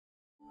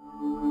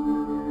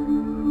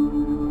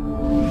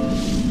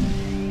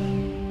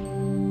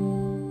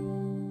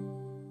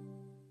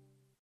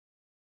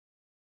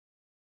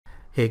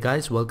Hey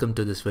guys, welcome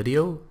to this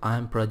video.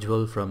 I'm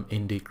Prajwal from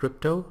Indie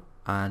Crypto,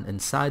 and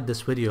inside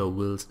this video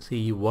we'll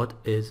see what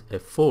is a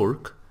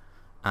fork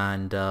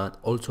and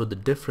also the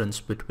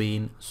difference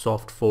between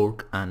soft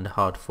fork and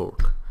hard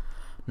fork.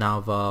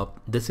 Now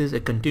this is a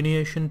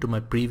continuation to my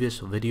previous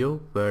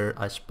video where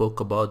I spoke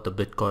about the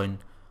Bitcoin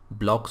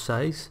block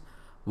size,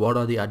 what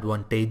are the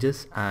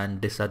advantages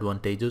and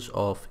disadvantages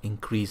of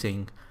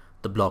increasing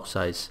the block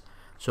size.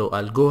 So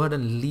I'll go ahead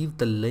and leave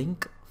the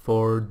link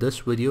for this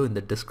video in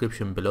the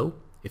description below.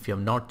 If you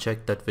have not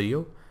checked that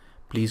video,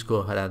 please go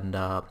ahead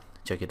and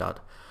check it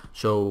out.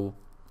 So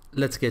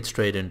let's get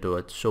straight into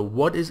it. So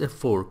what is a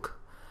fork?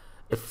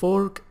 A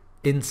fork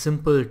in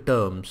simple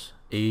terms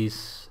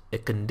is a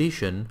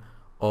condition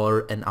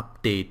or an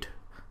update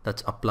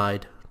that's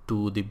applied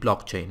to the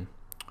blockchain.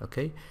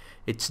 Okay,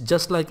 it's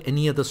just like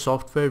any other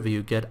software where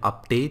you get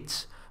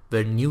updates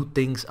where new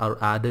things are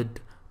added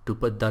to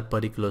put that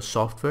particular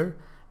software.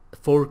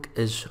 Fork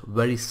is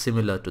very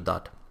similar to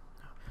that.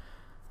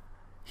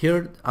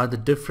 Here are the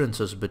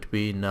differences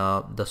between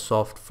the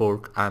soft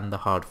fork and the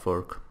hard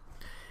fork.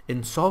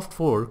 In soft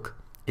fork,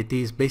 it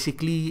is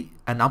basically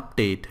an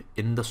update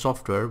in the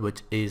software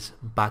which is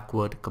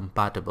backward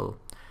compatible.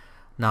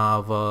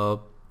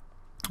 Now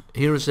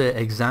here's an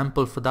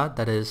example for that,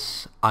 that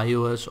is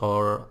iOS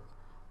or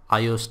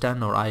iOS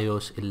 10 or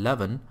iOS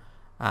 11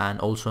 and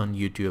also an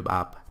YouTube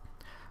app.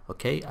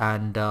 Okay,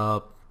 and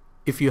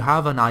if you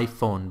have an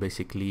iPhone,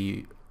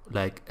 basically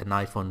like an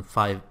iPhone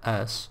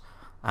 5S,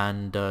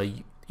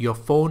 and your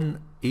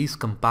phone is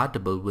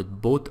compatible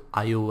with both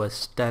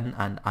iOS 10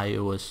 and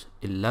iOS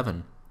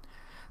 11.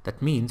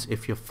 That means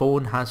if your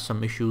phone has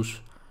some issues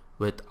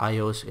with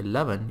iOS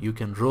 11, you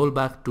can roll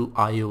back to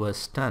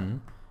iOS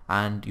 10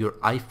 and your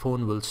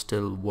iPhone will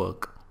still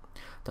work.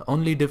 The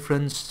only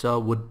difference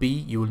would be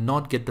you will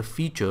not get the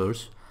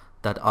features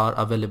that are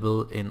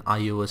available in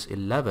iOS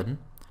 11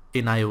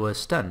 in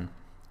iOS 10.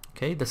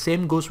 Okay, the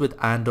same goes with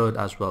Android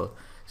as well.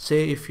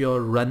 Say if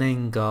you're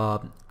running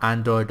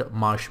Android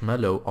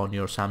Marshmallow on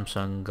your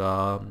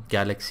Samsung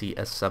Galaxy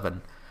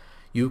S7,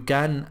 you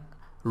can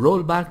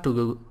roll back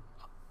to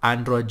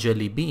Android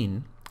Jelly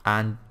Bean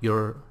and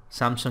your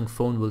Samsung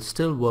phone will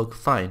still work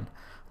fine.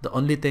 The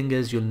only thing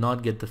is you'll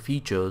not get the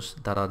features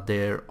that are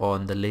there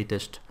on the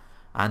latest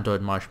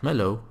Android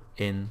Marshmallow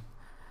in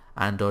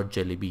Android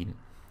Jelly Bean.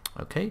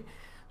 Okay,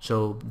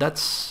 so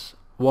that's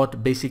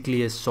what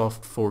basically a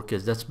soft fork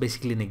is. That's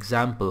basically an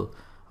example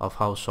of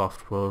how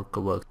soft fork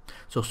works.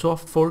 So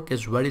soft fork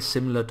is very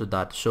similar to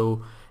that.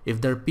 So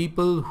if there are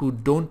people who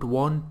don't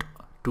want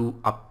to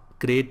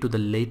upgrade to the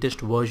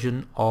latest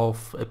version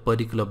of a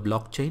particular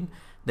blockchain,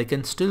 they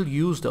can still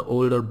use the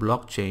older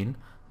blockchain,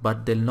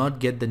 but they'll not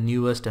get the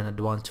newest and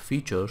advanced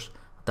features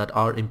that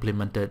are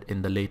implemented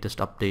in the latest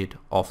update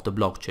of the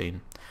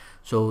blockchain.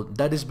 So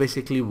that is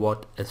basically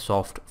what a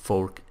soft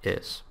fork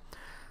is.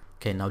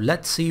 Okay, now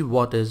let's see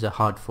what is a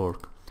hard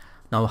fork.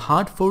 Now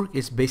hard fork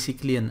is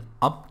basically an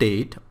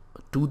update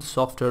to the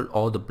software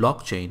or the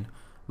blockchain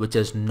which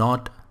is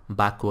not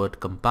backward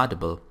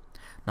compatible.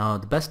 Now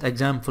the best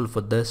example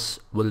for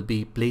this will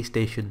be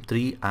PlayStation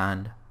 3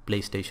 and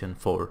PlayStation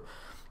 4.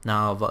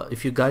 Now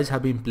if you guys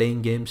have been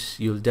playing games,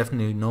 you'll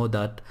definitely know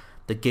that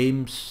the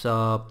games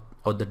or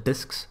the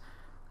discs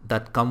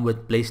that come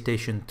with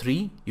PlayStation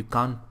 3, you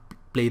can't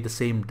play the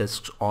same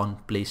discs on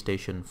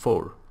PlayStation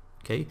 4.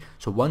 Okay,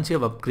 so once you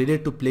have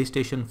upgraded to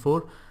PlayStation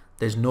 4,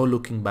 there's no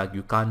looking back.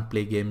 You can't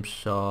play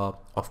games of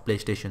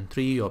PlayStation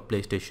 3 or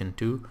PlayStation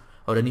 2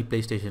 or any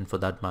PlayStation for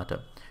that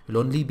matter. You'll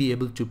only be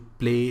able to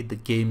play the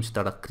games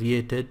that are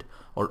created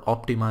or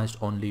optimized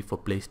only for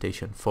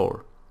PlayStation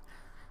 4.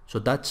 So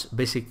that's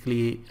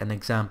basically an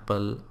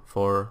example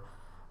for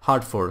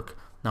hard fork.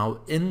 Now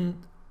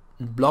in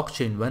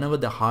blockchain, whenever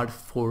the hard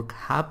fork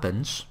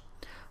happens,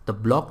 the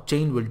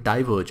blockchain will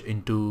diverge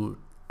into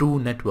two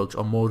networks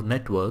or more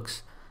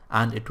networks,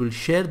 and it will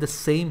share the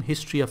same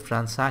history of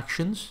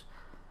transactions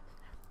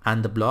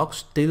and the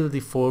blocks till the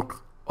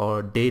fork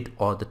or date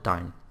or the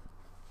time.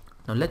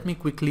 Now let me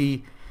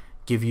quickly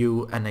give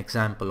you an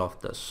example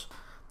of this.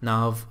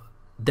 Now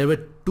there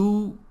were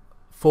two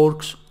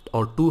forks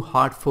or two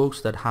hard forks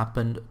that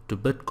happened to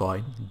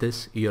Bitcoin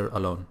this year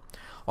alone.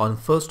 On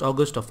 1st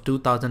August of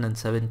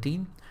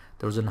 2017,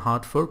 there was a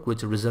hard fork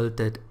which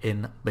resulted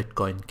in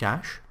Bitcoin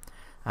Cash,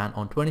 and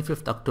on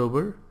 25th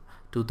October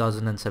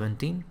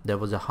 2017 there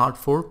was a hard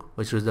fork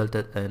which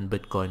resulted in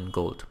Bitcoin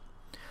Gold.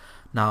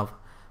 Now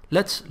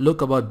let's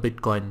look about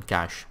Bitcoin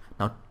Cash.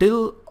 Now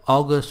till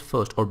August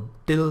 1st or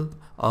till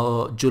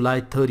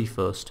July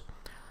 31st,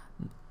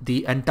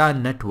 the entire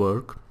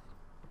network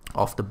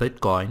of the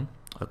Bitcoin,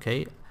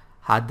 okay,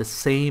 had the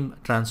same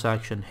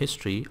transaction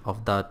history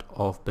of that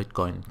of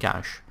Bitcoin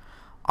Cash.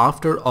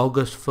 After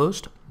August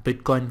 1st,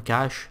 Bitcoin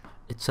Cash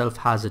itself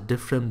has a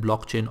different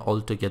blockchain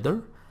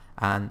altogether,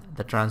 and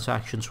the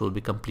transactions will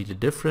be completely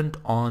different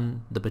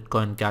on the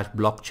Bitcoin Cash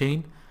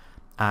blockchain,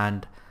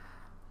 and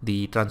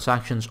the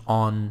transactions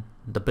on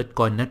the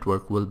Bitcoin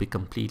network will be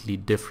completely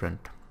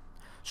different.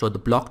 So the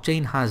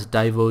blockchain has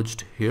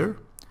diverged here,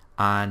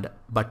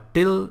 but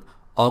till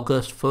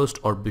August 1st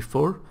or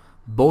before,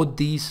 both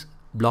these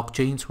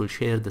blockchains will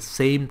share the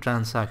same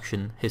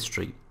transaction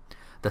history.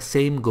 The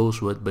same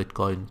goes with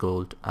Bitcoin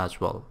Gold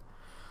as well.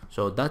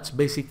 So that's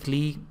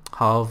basically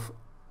how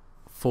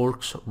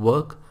forks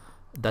work.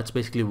 That's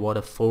basically what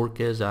a fork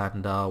is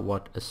and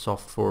what a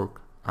soft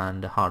fork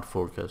and a hard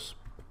fork is.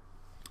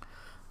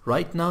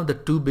 Right now, the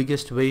two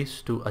biggest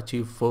ways to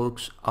achieve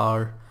forks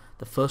are,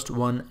 the first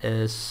one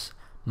is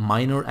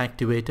miner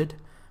activated,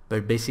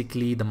 where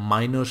basically the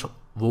miners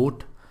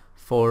vote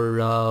for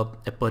a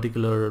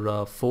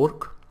particular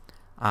fork,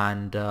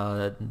 and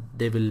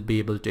they will be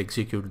able to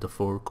execute the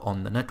fork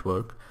on the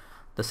network.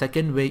 The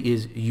second way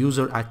is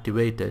user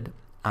activated,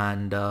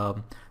 and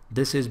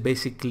this is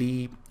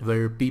basically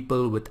where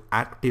people with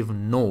active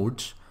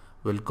nodes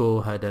will go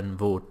ahead and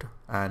vote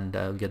and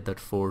get that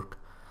fork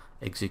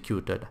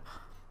executed.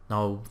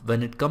 Now,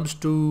 when it comes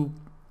to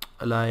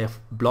like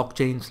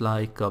blockchains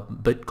like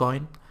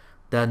Bitcoin,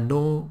 there are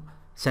no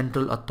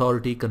central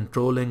authority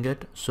controlling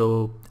it,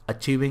 so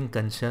achieving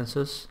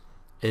consensus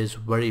is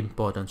very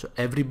important. So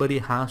everybody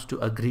has to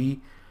agree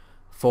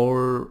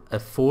for a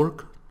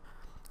fork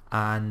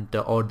and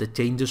or the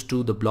changes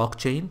to the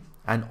blockchain,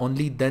 and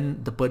only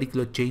then the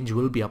particular change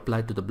will be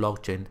applied to the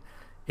blockchain.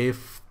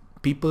 If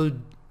people,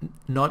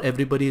 not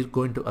everybody is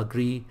going to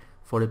agree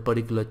for a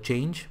particular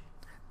change,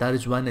 that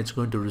is when it's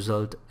going to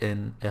result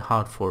in a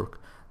hard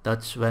fork.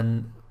 That's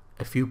when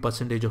a few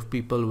percentage of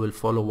people will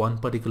follow one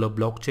particular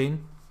blockchain,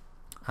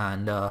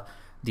 and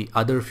the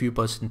other few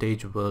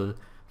percentage will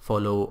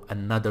follow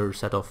another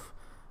set of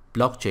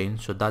blockchain.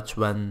 So that's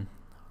when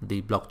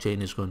the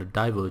blockchain is going to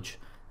diverge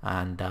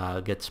and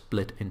get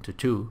split into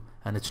two.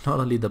 And it's not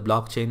only the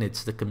blockchain,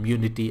 it's the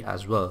community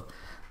as well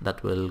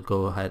that will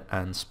go ahead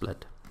and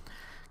split.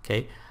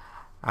 Okay,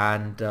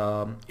 and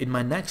in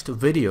my next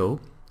video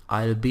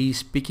I'll be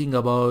speaking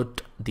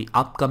about the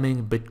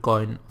upcoming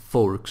Bitcoin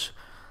forks.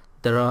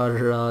 There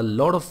are a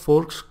lot of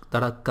forks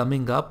that are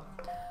coming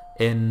up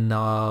in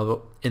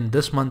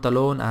this month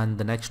alone and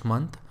the next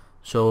month.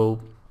 So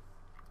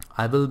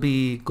I will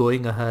be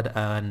going ahead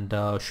and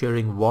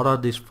sharing what are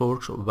these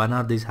forks, when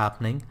are these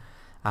happening,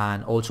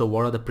 and also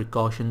what are the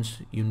precautions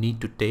you need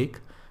to take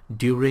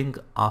during,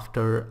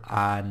 after,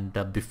 and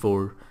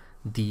before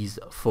these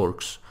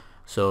forks.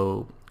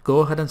 So go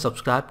ahead and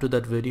subscribe to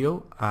that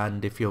video,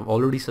 and if you have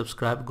already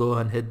subscribed, go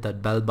ahead and hit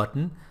that bell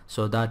button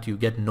so that you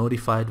get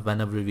notified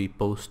whenever we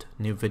post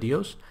new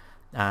videos,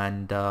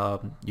 and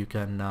you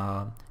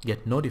can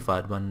get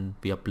notified when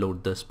we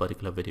upload this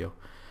particular video.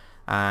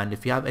 And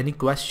if you have any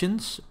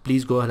questions,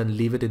 please go ahead and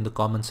leave it in the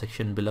comment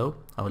section below.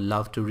 I would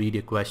love to read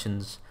your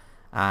questions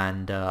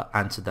and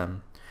answer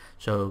them.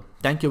 So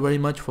thank you very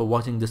much for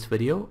watching this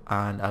video,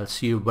 and I'll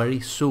see you very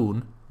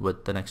soon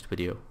with the next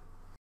video.